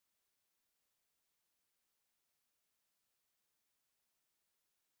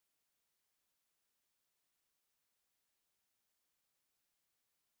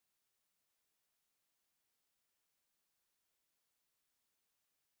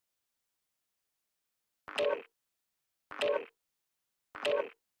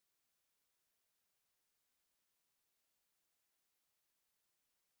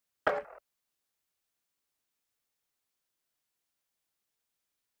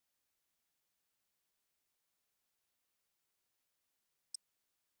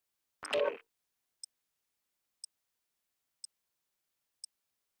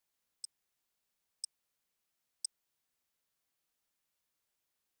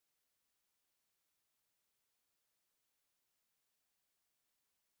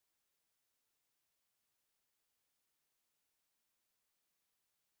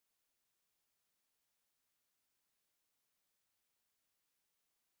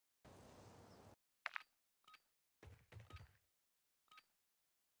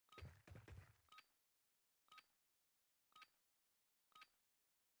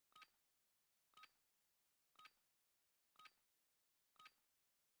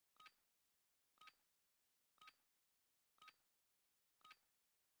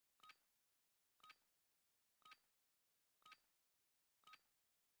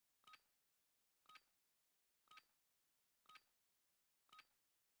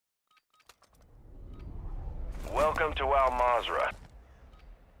Welcome to Al Mazrah.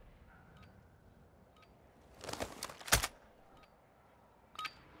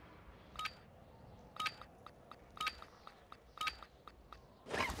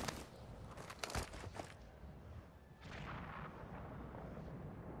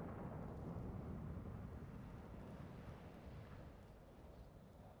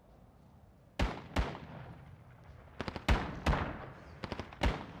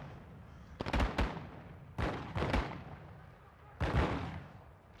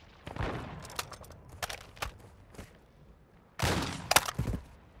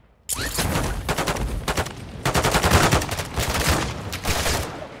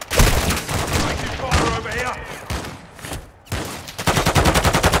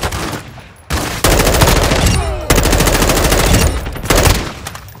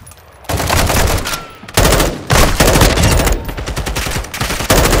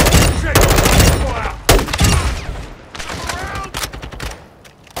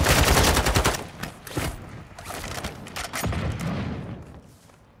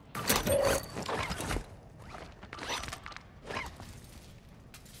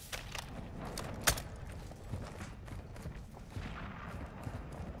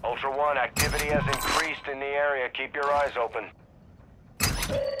 Ultra One, activity has increased in the area. Keep your eyes open.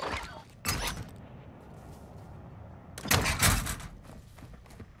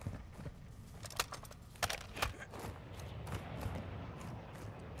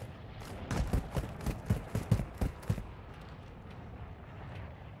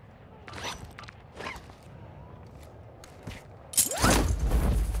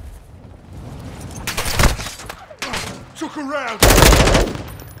 Look around!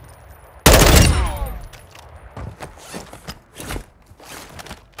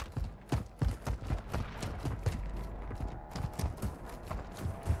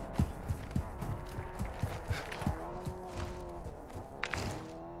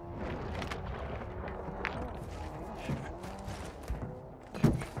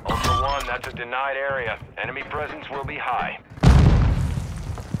 Ultra One, that's a denied area. Enemy presence will be high.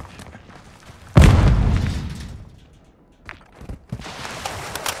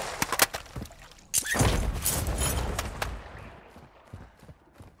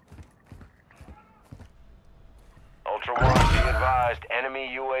 Ultra One, be advised,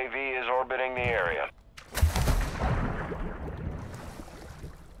 enemy UAV is orbiting the area.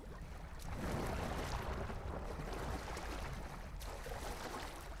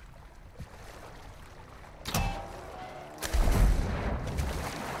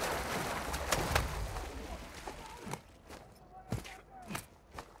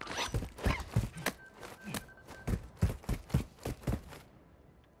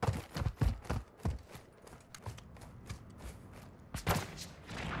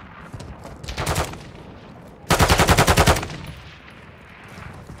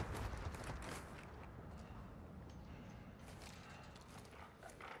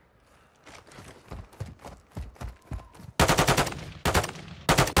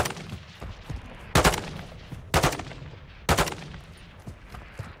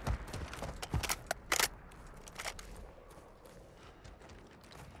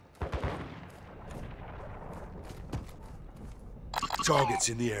 Targets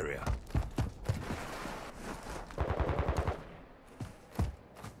in the area.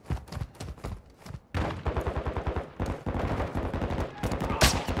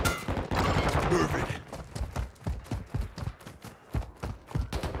 Moving.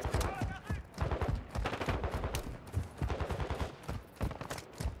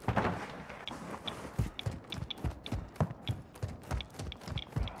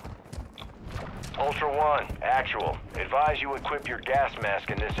 Ultra One, actual. Advise you equip your gas mask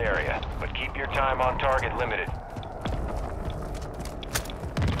in this area, but keep your time on target limited.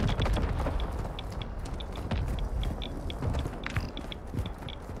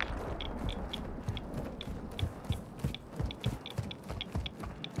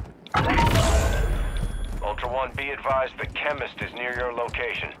 One, be advised the chemist is near your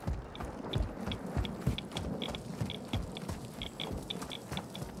location.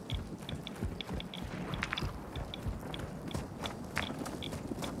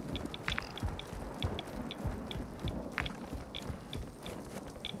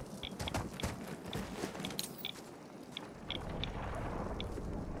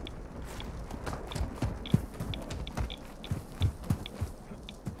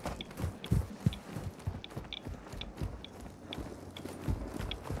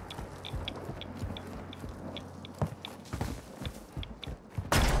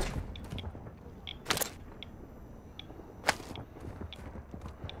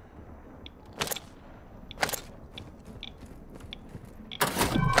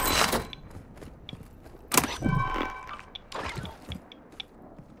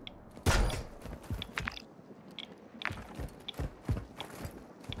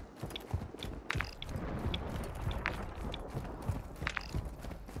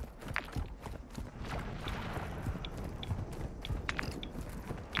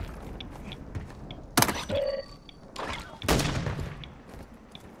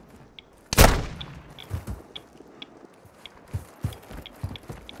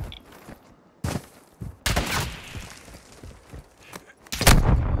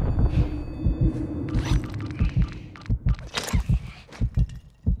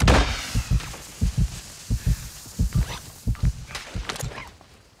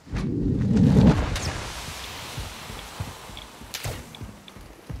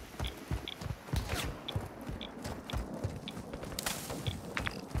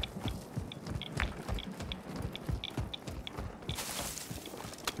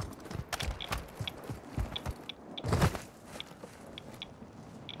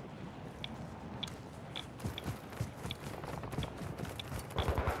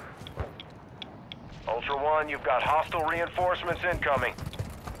 Ultra One, you've got hostile reinforcements incoming.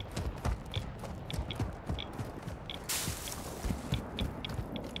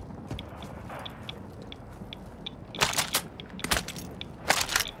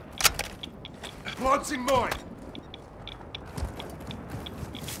 Plants in mind.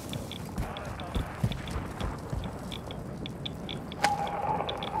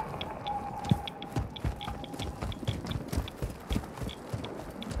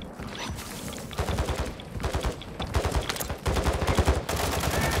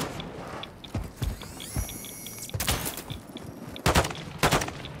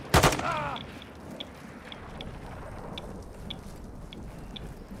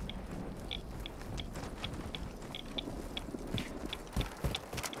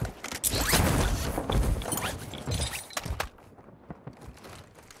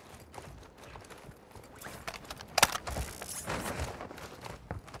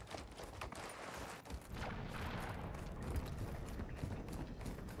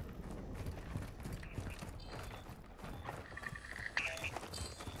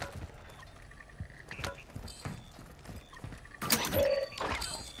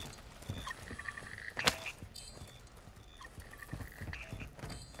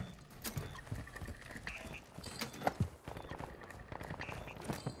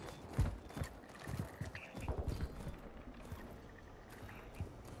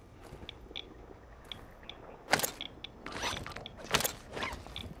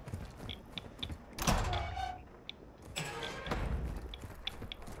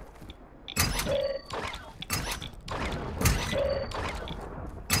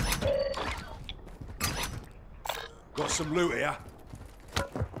 Got some loot here.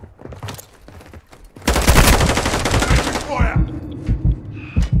 Taking fire!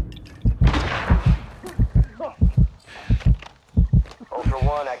 Ultra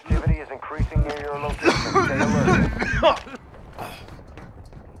One, activity is increasing near your location. Stay alert.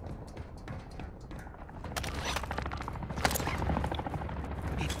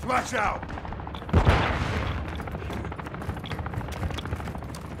 Flash out!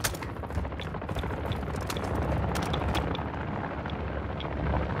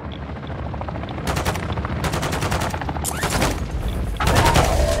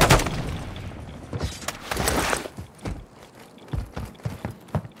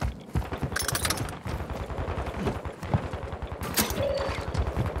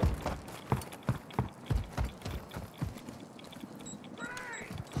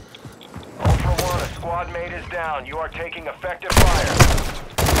 Squad mate is down. You are taking effective fire.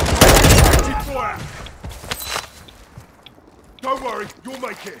 Taking fire! Don't worry, you'll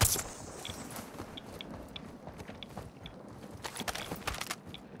make it.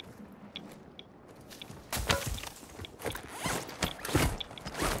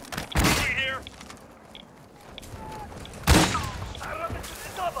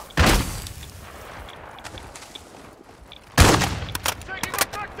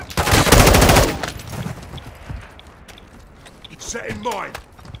 Setting mine.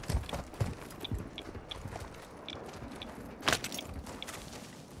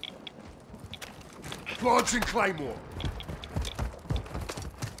 Planting Claymore.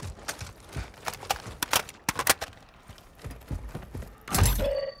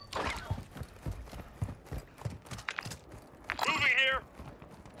 Moving here.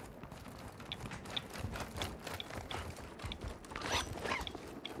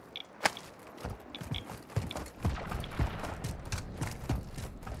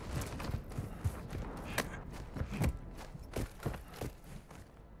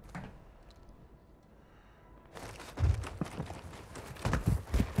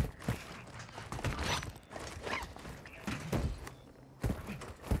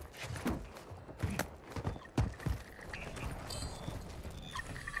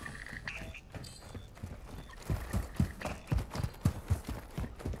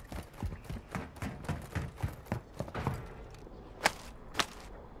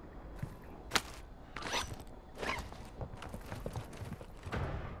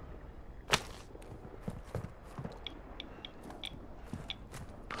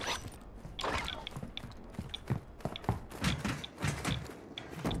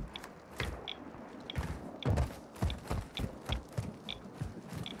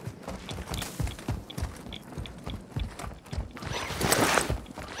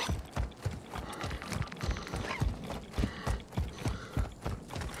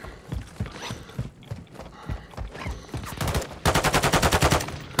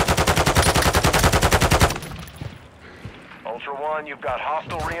 Ultra One, you've got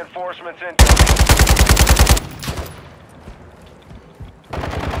hostile reinforcements in.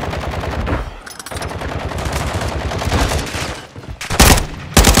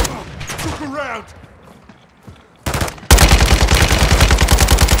 Look around!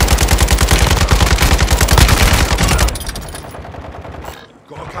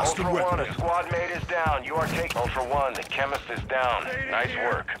 Got a custom Ultra One, weapon. a squad mate is down. You are taking. Ultra One, the chemist is down. Nice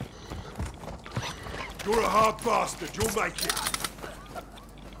work. You're a hard bastard, you'll make it.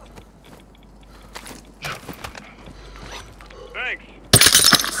 Thanks.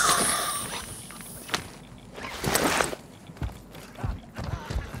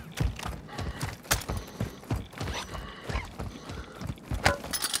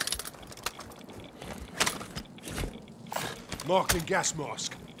 Marking gas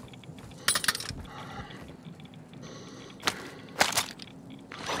mask.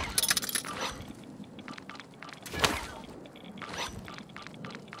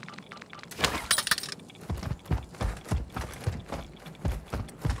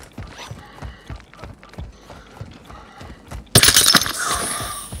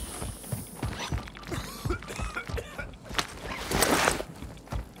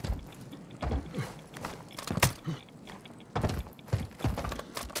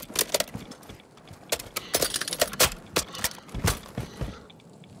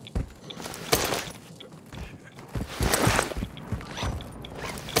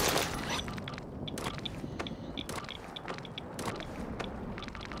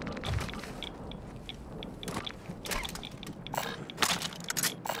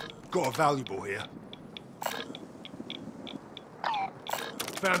 Got a valuable here.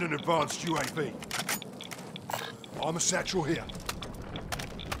 Found an advanced UAV. Armor satchel here.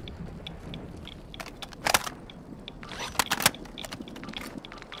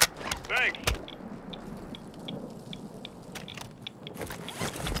 Thanks.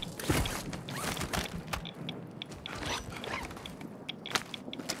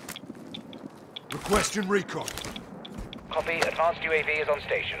 Requesting recon. Copy. Advanced UAV is on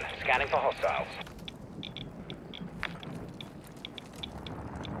station. Scanning for hostiles.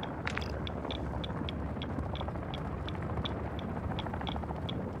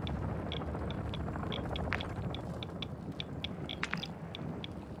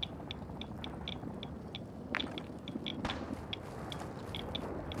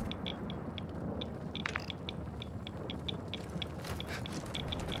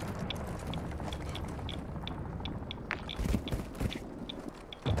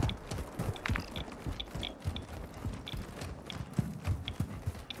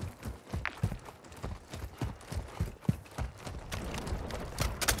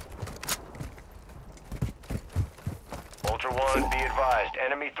 Ultra One, be advised.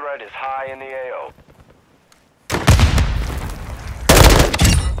 Enemy threat is high in the AO.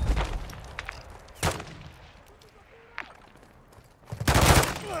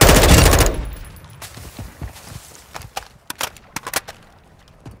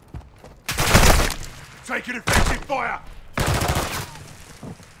 Taking effective fire!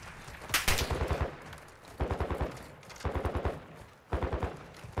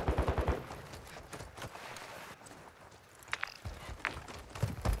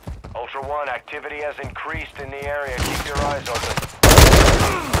 Ultra One, activity has increased in the area. Keep your eyes open.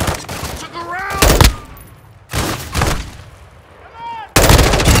 To the ground!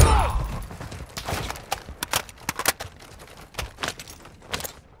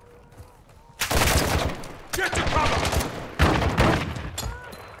 Get to cover!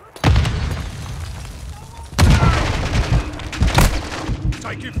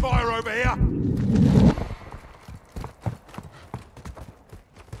 Taking fire over here!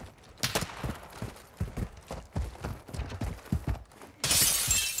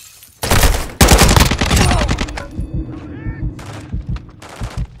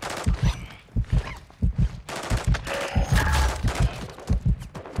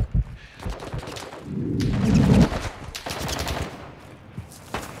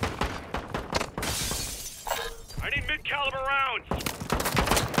 I need mid-caliber rounds.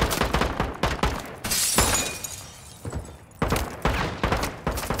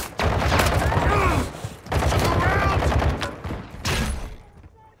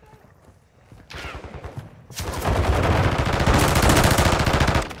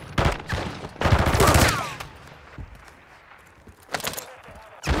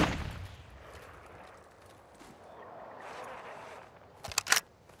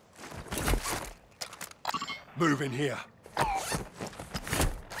 Move in here.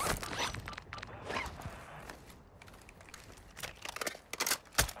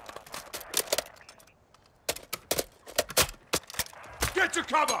 Get to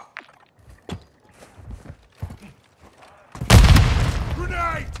cover!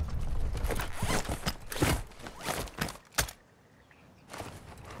 Grenade!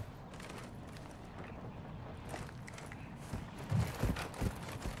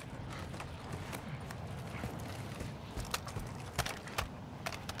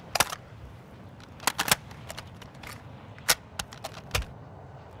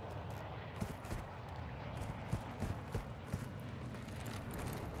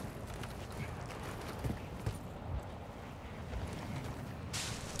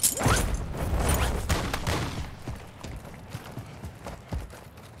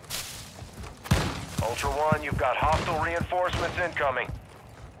 Ultra One, you've got hostile reinforcements incoming.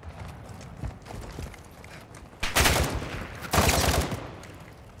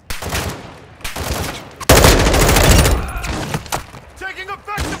 Taking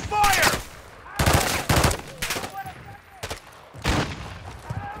effective fire!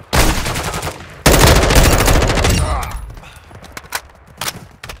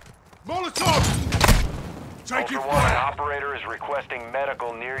 Molotov! Taking Ultra One, an fire! operator is requesting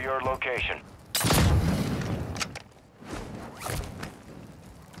medical near your location.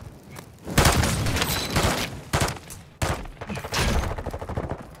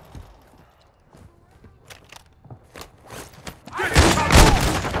 Get in cover!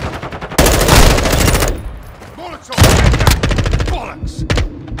 Molotov! Get back! Bollocks!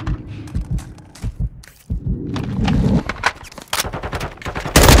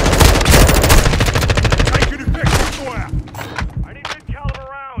 Taking effective fire! I need mid-caliber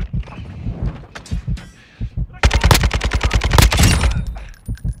rounds.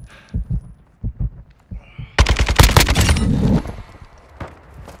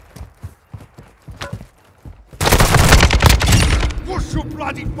 What's your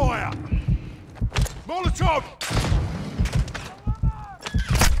bloody fire? Molotov!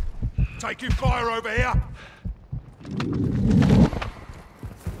 Taking fire over here!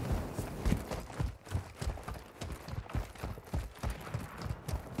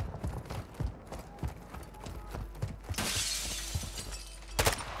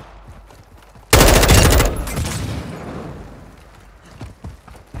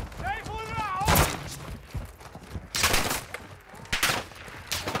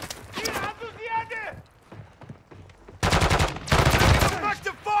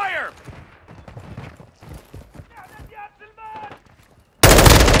 Effective fire!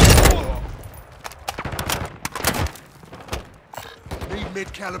 Need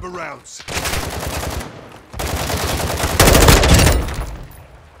mid-caliber rounds.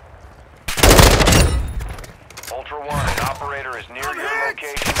 Ultra One, an operator is near your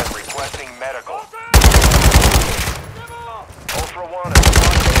location and requesting medical. Ultra One, a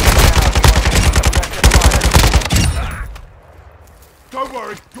squad is down. You are taking effective fire. Don't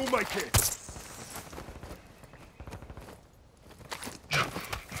worry, you'll make it.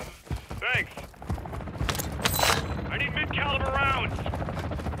 Thanks. I need mid-caliber rounds.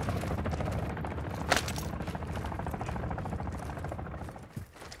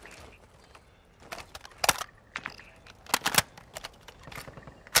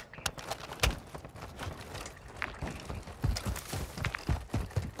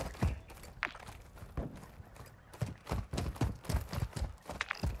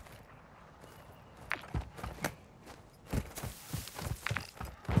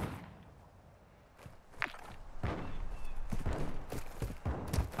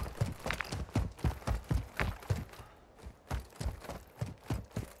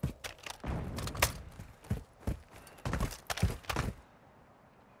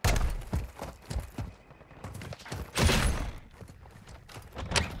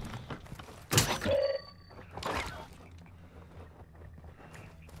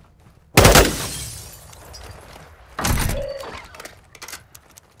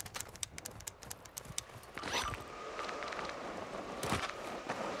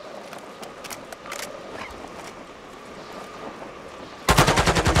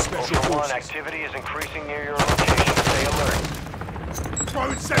 One, forces. activity is increasing near your location. Stay alert.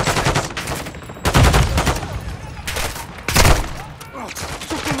 Throwing sentries.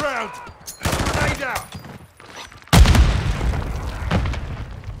 Took a round. Grenade out.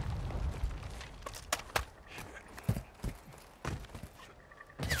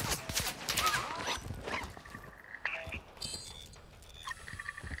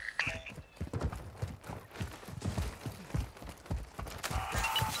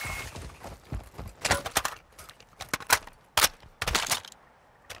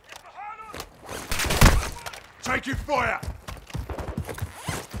 Taking fire!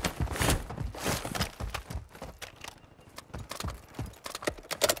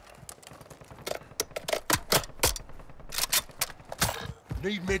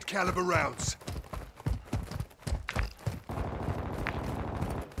 Need mid-caliber rounds.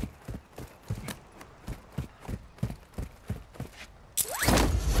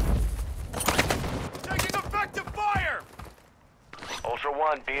 Taking effective fire! Ultra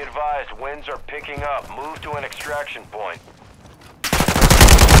One, be advised, winds are picking up. Move to an extraction point.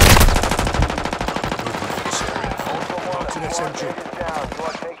 Ultra One, To the the squad SMG. mate is down. You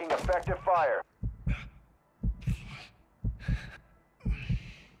are taking effective fire.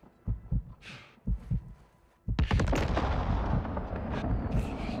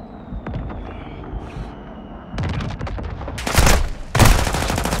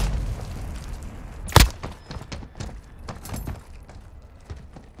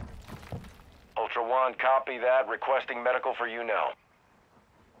 Ultra One, copy that. Requesting medical for you now.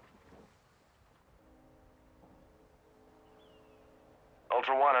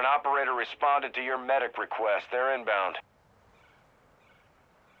 Ultra One, an operator responded to your medic request. They're inbound.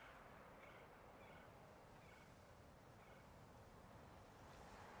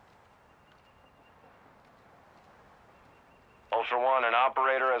 Ultra One, an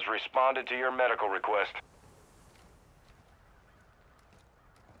operator has responded to your medical request.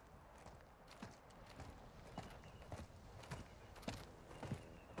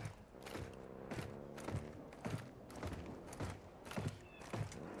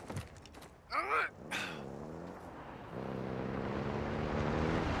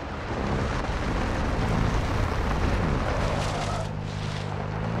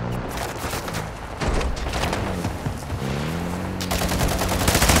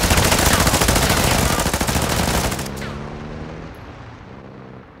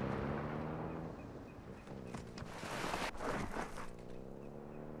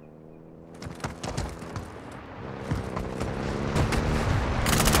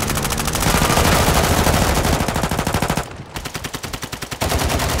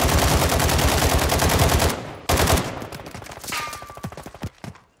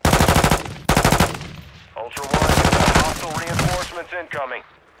 Ultra One, you've got hostile reinforcements incoming.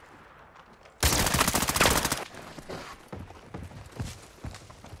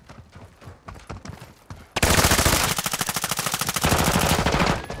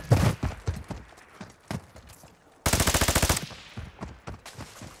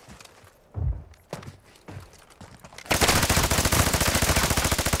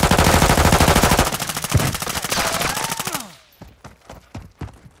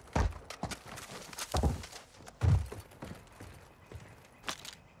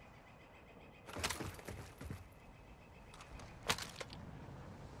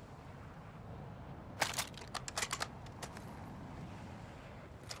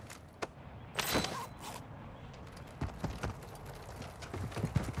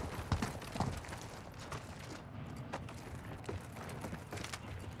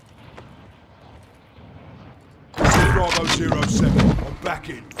 Bravo 07, I'm back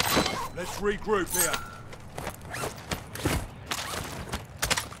in. Let's regroup here.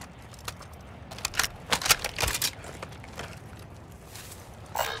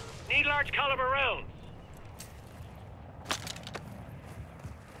 Need large caliber rounds.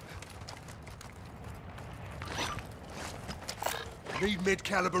 Need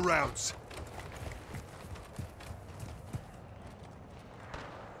mid-caliber rounds.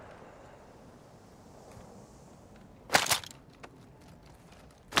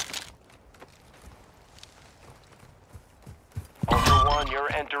 Ultra One,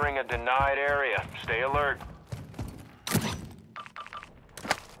 you're entering a denied area. Stay alert.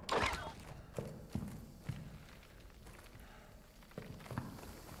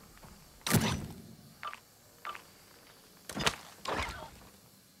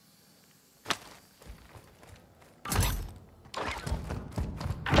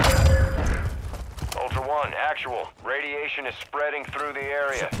 Ultra One, actual. Radiation is spreading through the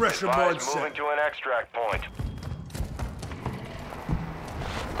area. Suppression Advise mindset. moving to an extract point.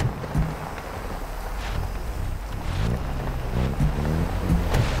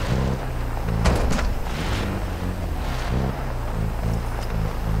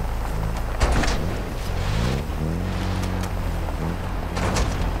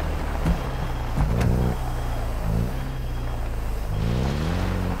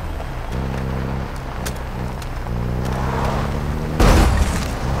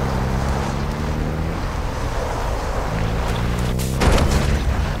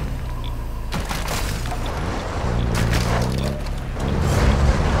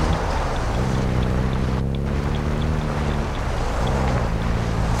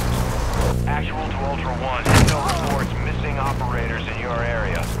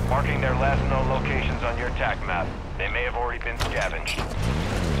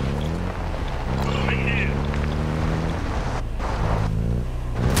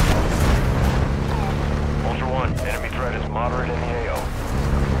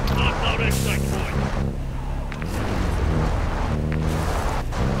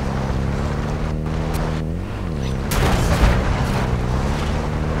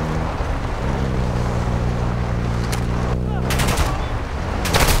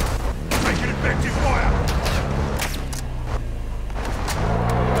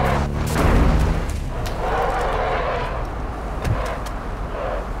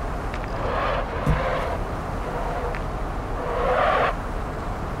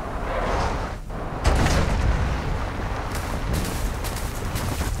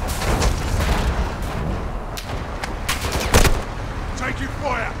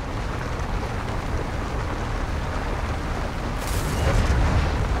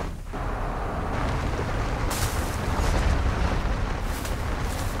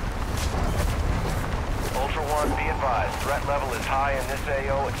 Ultra One, be advised. Threat level is high in this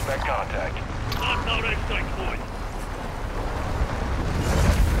AO. Expect contact. Hostile airstrike point.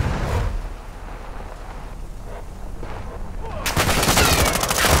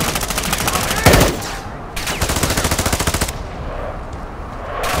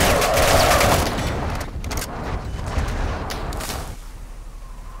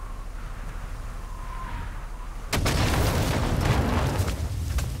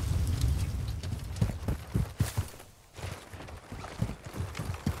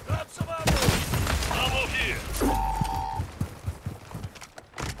 Ammo here.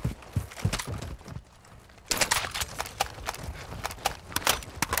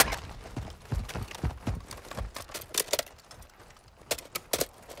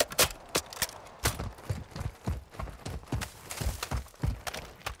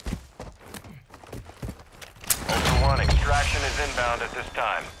 Ultra One, extraction is inbound at this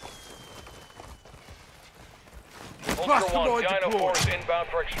time. Ultra One, Dino 4 is inbound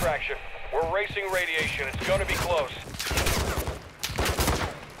for extraction. We're racing radiation. It's gonna be close.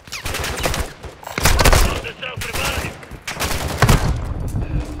 Hold this out for the body.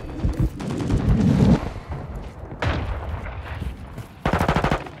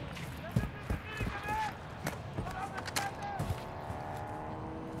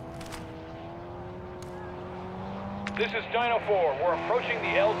 This is Dino 4. We're approaching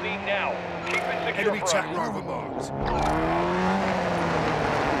the LZ now. Keep it secure Enemy for attack us. rover marked.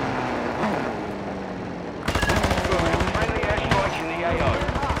 Friendly airstrike in the AO.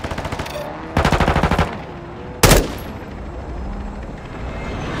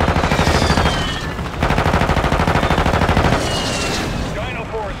 Dino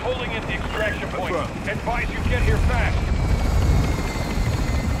 4 is holding at the extraction point. Advise you get here fast.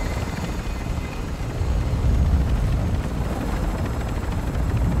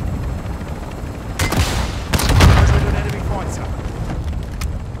 Measuring an enemy fighter.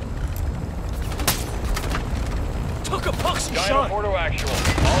 Took a poxy Dino shot. 4 to actual.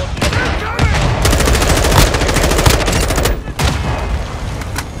 All objectives.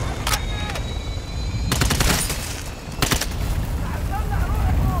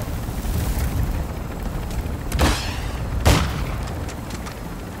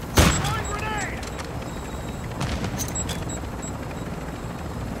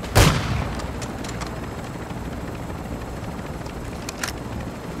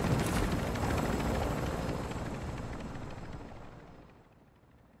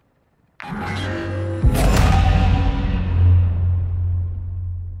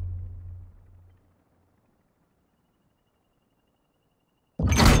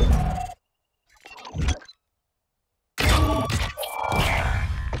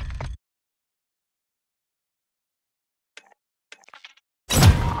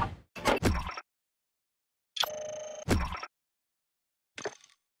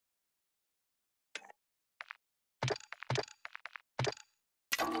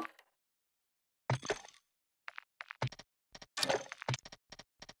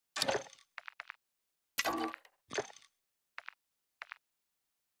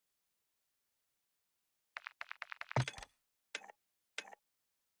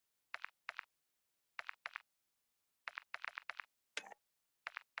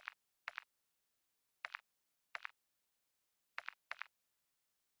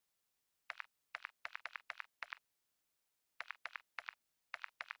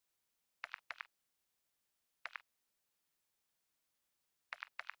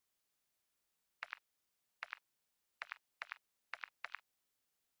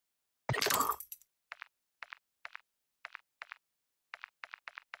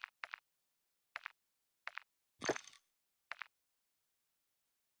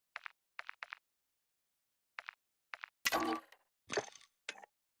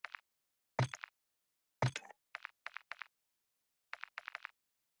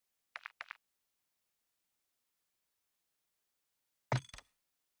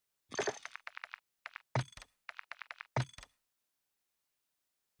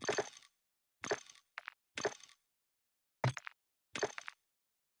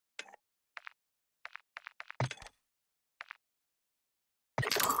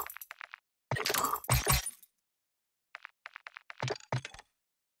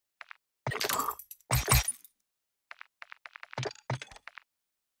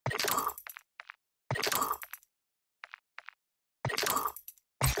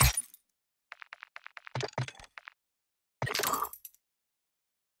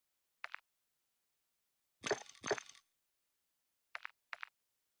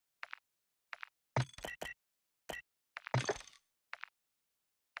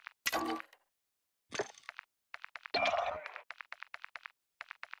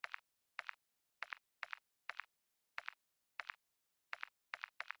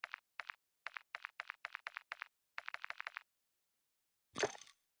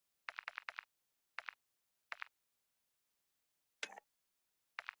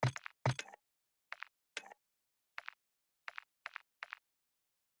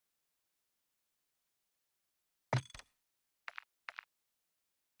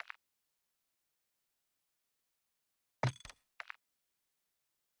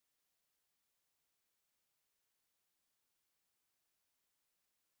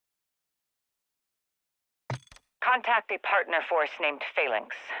 contact a partner force named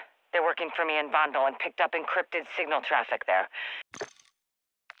Phalanx. They're working for me in Vondel and picked up encrypted signal traffic there.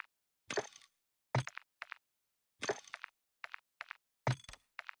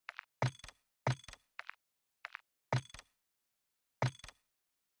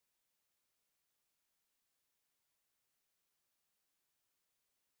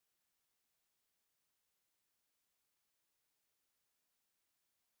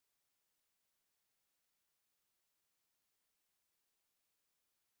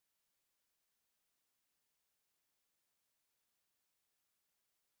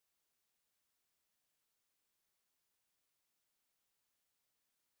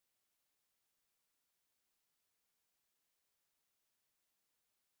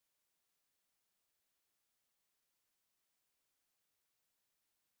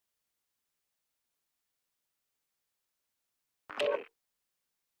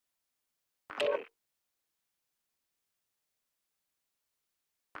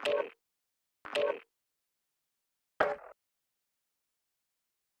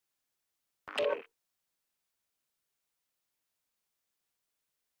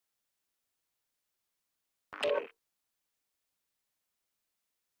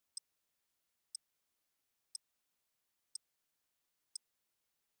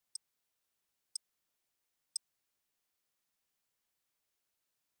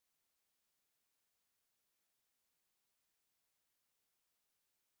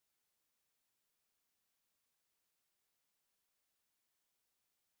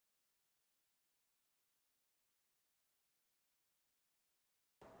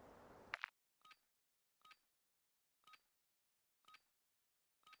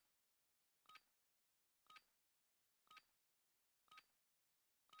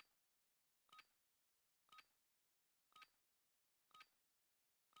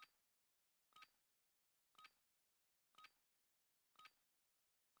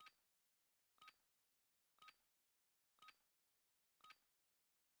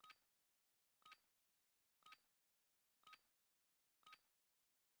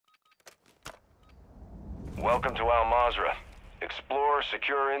 Welcome to Al Mazrah. Explore,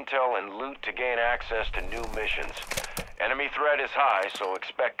 secure intel, and loot to gain access to new missions. Enemy threat is high, so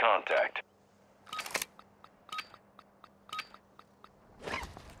expect contact.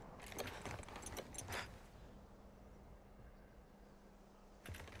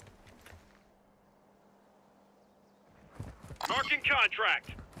 Marking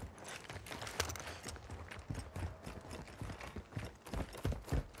contract.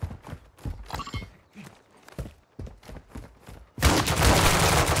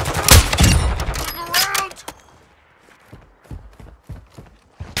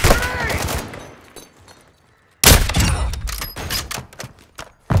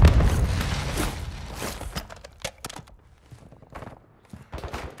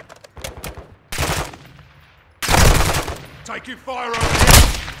 Taking fire over here!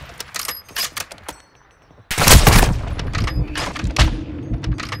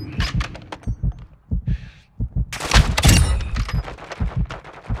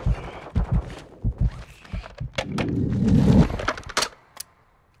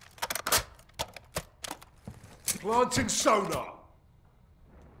 Planting sonar!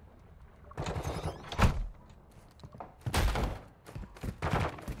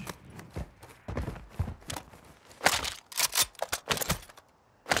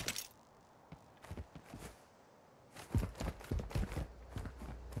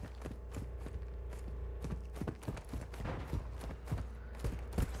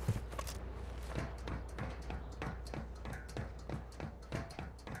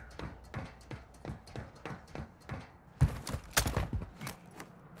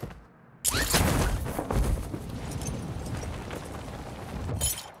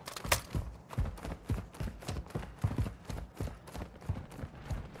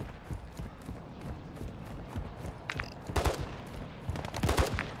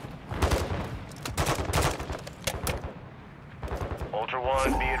 Ultra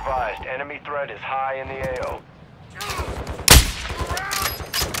One, be advised, enemy threat is high in the AO.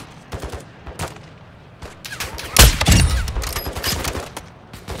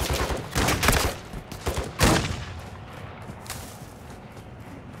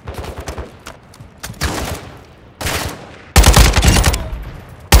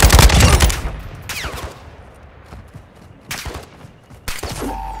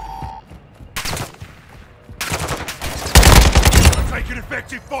 Taking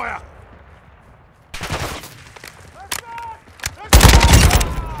effective fire!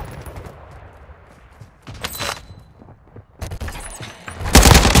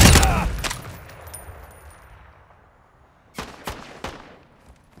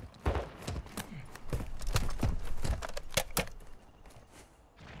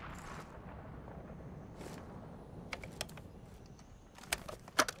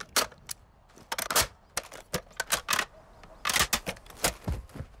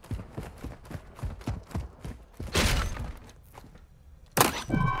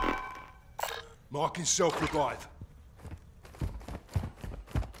 Marking self-revive.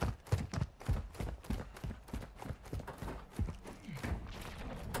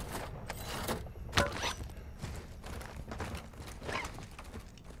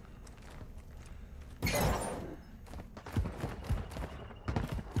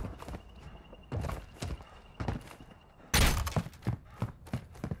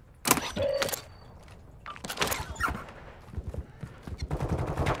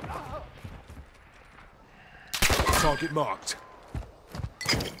 Target marked.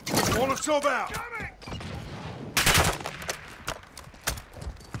 Molotov out!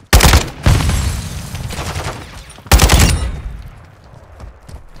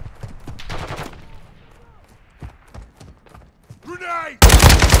 Grenade!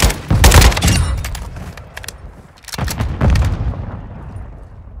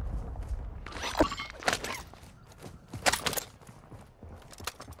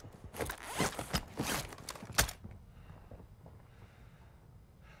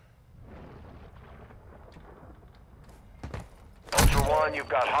 You've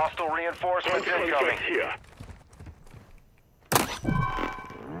got hostile reinforcements incoming. Here.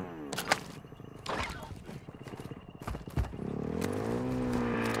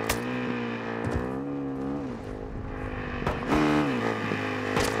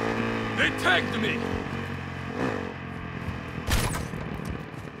 They tagged me!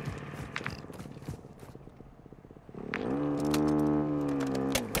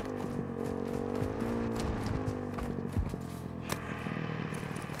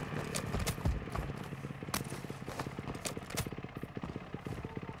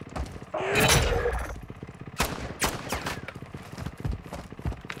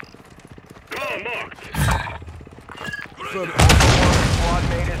 Squad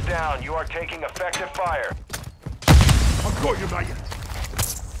mate is down. You are taking effective fire. I've got you, mate.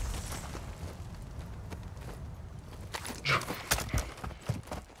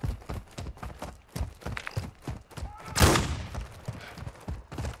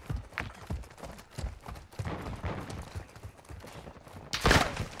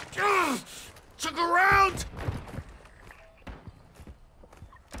 Took a round!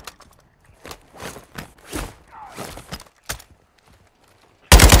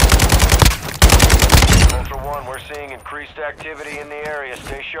 We're seeing increased activity in the area.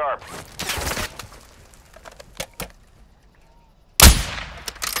 Stay sharp.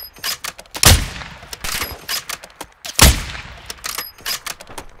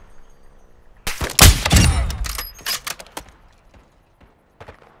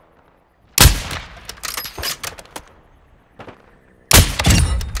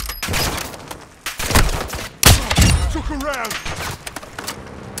 Took a round!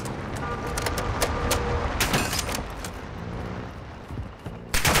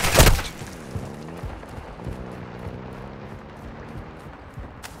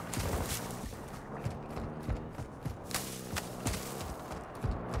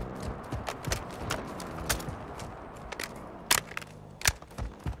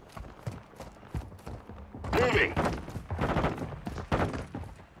 Moving.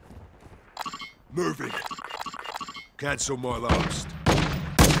 Moving. Cancel my last.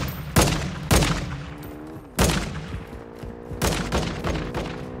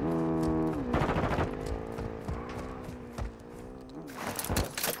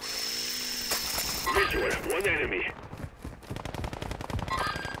 Visual, one enemy.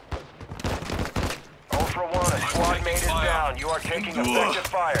 Ultra One, a squad mate is down. You are taking effective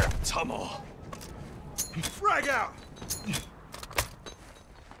fire. Frag out!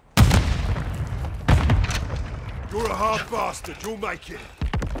 You're a hard bastard, you'll make it.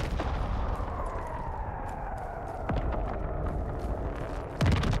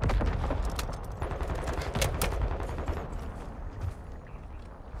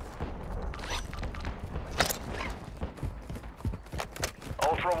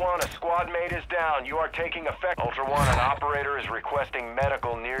 Ultra One, a squad mate is down. You are taking effect. Ultra One, an operator is requesting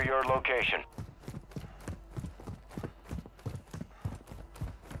medical near your location.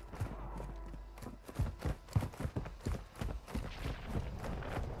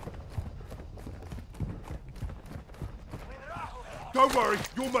 Don't worry,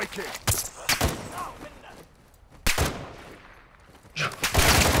 you'll make it.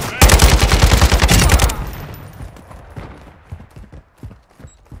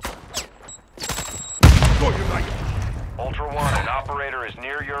 Got you, mate. Ultra One, an operator is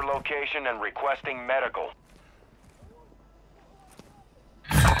near your location and requesting medical.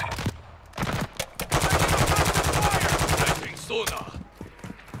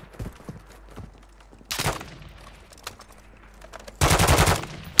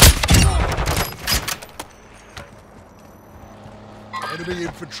 Enemy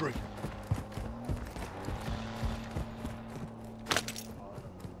infantry.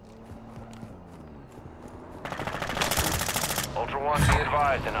 Ultra One, be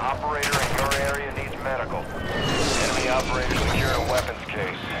advised, an operator in your area needs medical. Enemy operator secured a weapons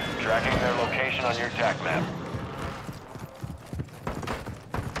case. Tracking their location on your TAC map.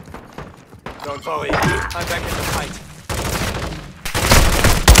 Don't worry, I'm back in the fight.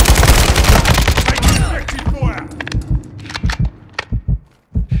 Effective fire!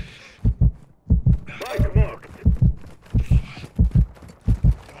 Bike marked.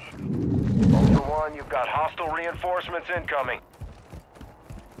 Ultra One, you've got hostile reinforcements incoming.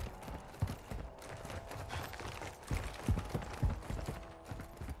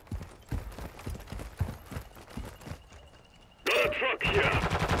 Got a truck here.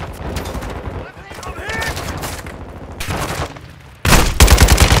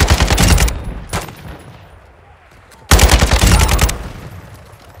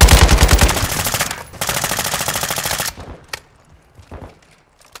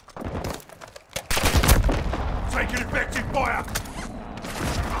 Taking effective fire!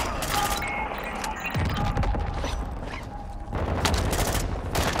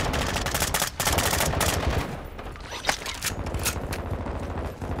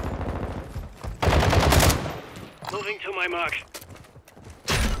 Moving to my mark.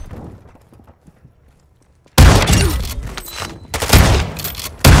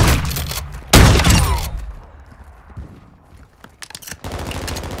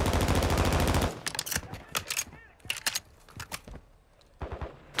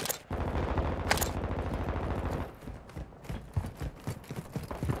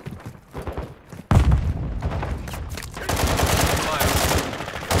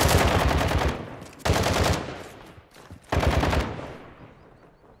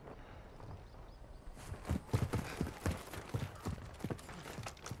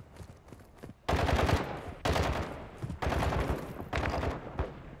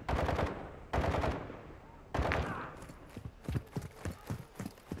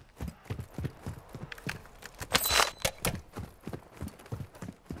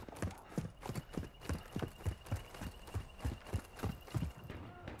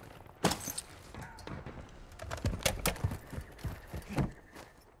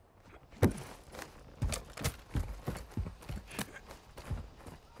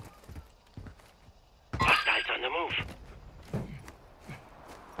 Hostiles on the move.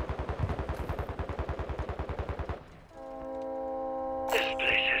 This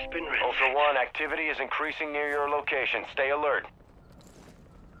place has been red. Ultra One, activity is increasing near your location. Stay alert.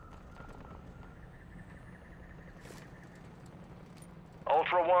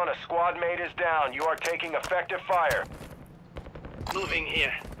 Ultra One, a squad mate is down. You are taking effective fire. Moving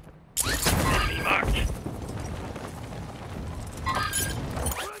here. Enemy marked.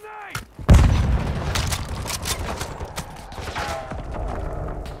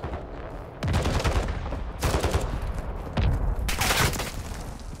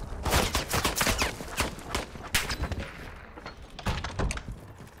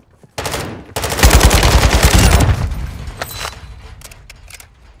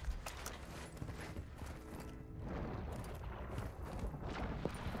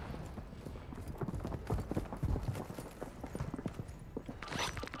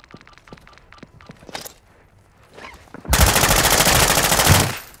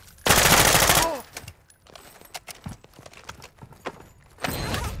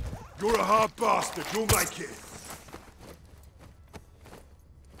 You're a hard bastard, you'll make it.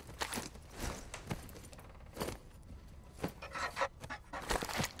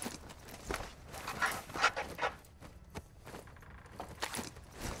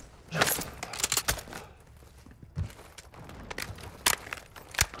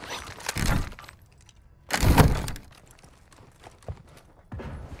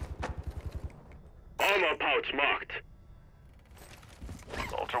 Armor pouch marked.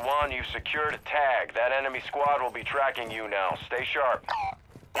 Ultra One, you secured a tag. That enemy squad will be tracking you now. Stay sharp.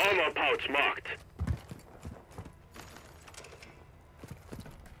 Armor pouch marked.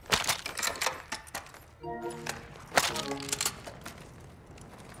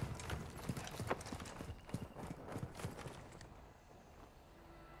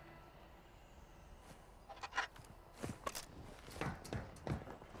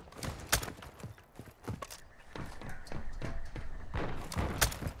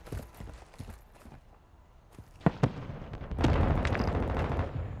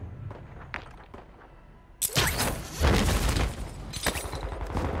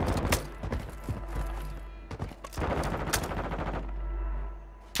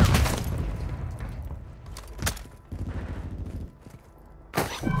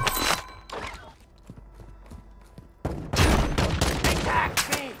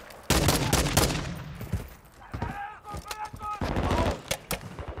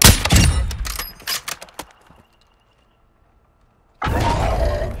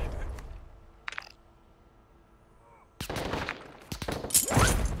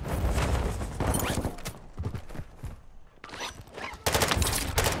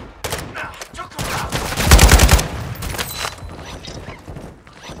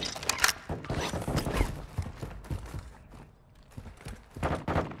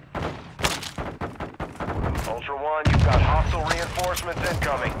 Ultra One, you've got hostile reinforcements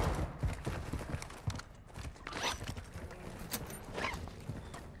incoming.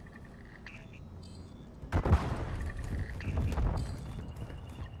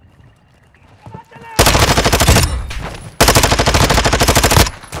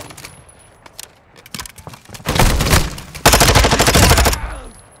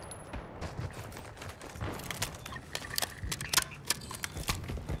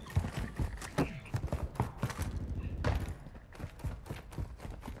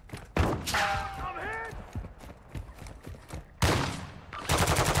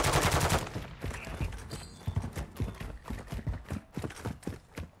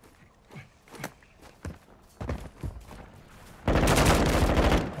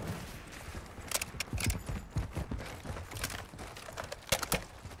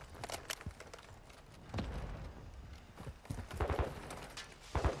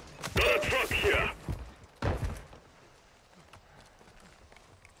 Got a truck here.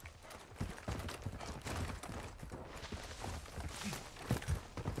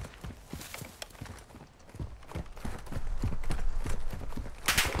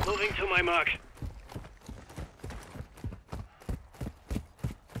 Moving to my mark.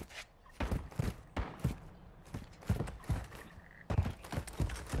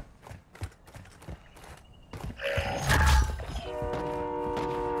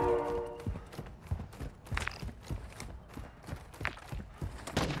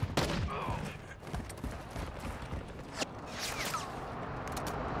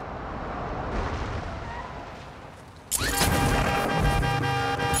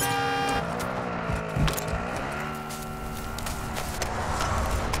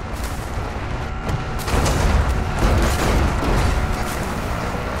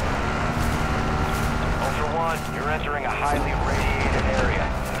 You're entering a highly radiated area.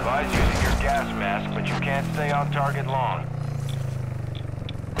 Advise using your gas mask, but you can't stay on target long.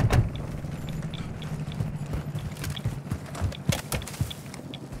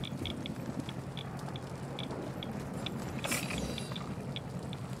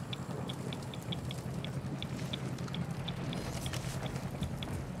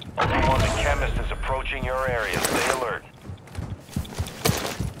 Ultra One, the chemist is approaching your area. Stay alert.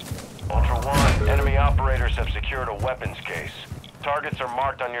 Ultra One, enemy operators have secured a weapons case. Targets are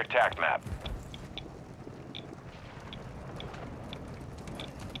marked on your TAC map.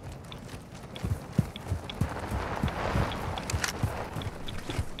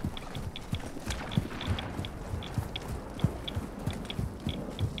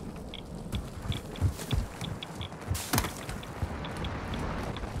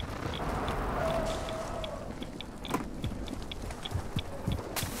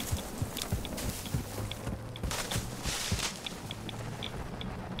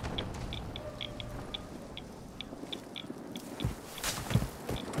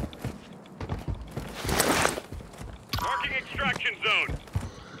 Extraction zone.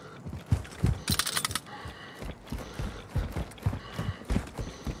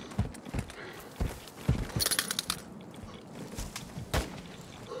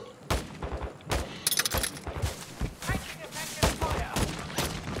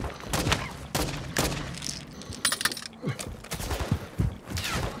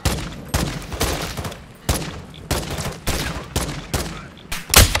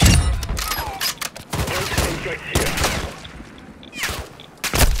 Contract here.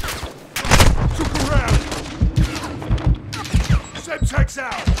 Semtex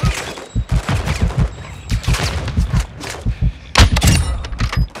out!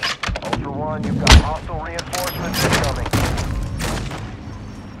 Ultra One, you've got hostile reinforcements incoming.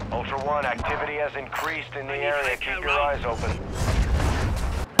 Ultra One, activity has increased in the area. Keep your eyes open.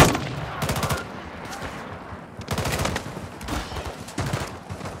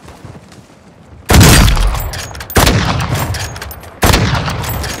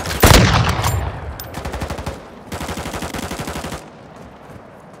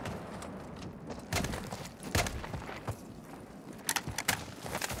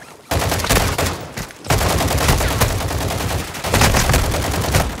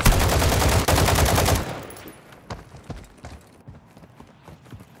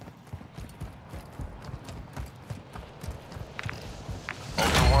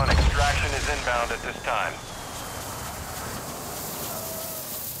 Ultra One, extraction is inbound at this time.